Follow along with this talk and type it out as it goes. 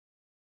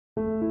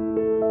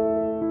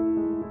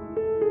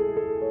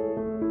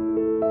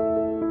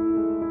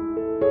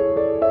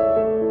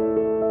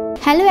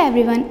Hello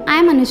everyone, I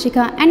am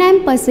Anushikha and I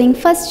am pursuing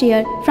first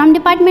year from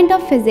Department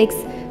of Physics,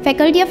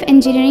 Faculty of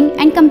Engineering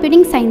and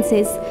Computing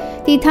Sciences,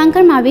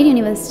 Teerthanker Mahaveer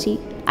University.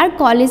 Our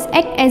college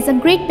acts as a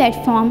great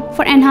platform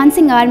for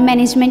enhancing our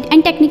management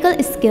and technical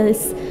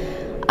skills.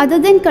 Other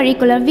than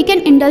curricular, we can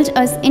indulge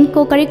us in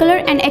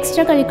co-curricular and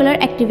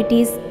extracurricular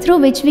activities through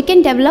which we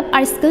can develop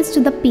our skills to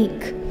the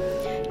peak.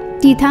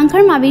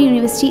 Teerthanker Mahaveer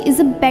University is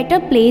a better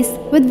place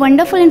with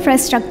wonderful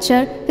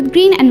infrastructure, with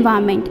green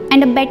environment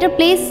and a better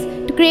place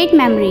to create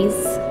memories.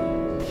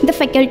 The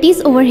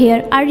faculties over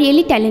here are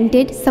really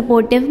talented,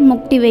 supportive,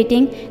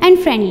 motivating and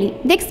friendly.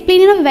 They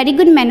explain in a very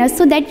good manner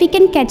so that we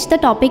can catch the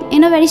topic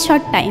in a very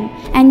short time.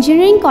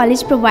 Engineering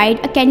college provide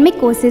academic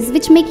courses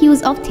which make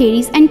use of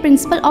theories and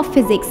principles of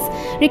physics,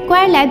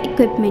 require lab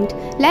equipment.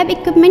 Lab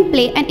equipment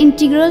play an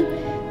integral,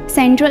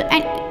 central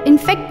and in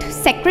fact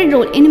sacred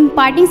role in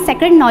imparting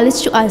sacred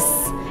knowledge to us.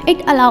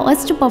 It allows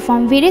us to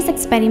perform various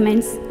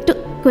experiments, to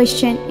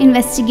question,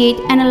 investigate,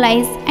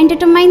 analyze and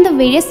determine the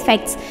various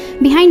facts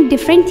behind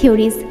different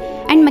theories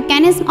and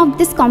mechanisms of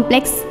this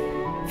complex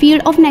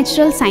field of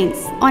natural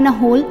science. On a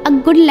whole, a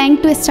good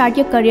line to start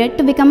your career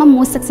to become a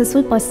more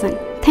successful person.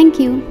 Thank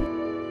you.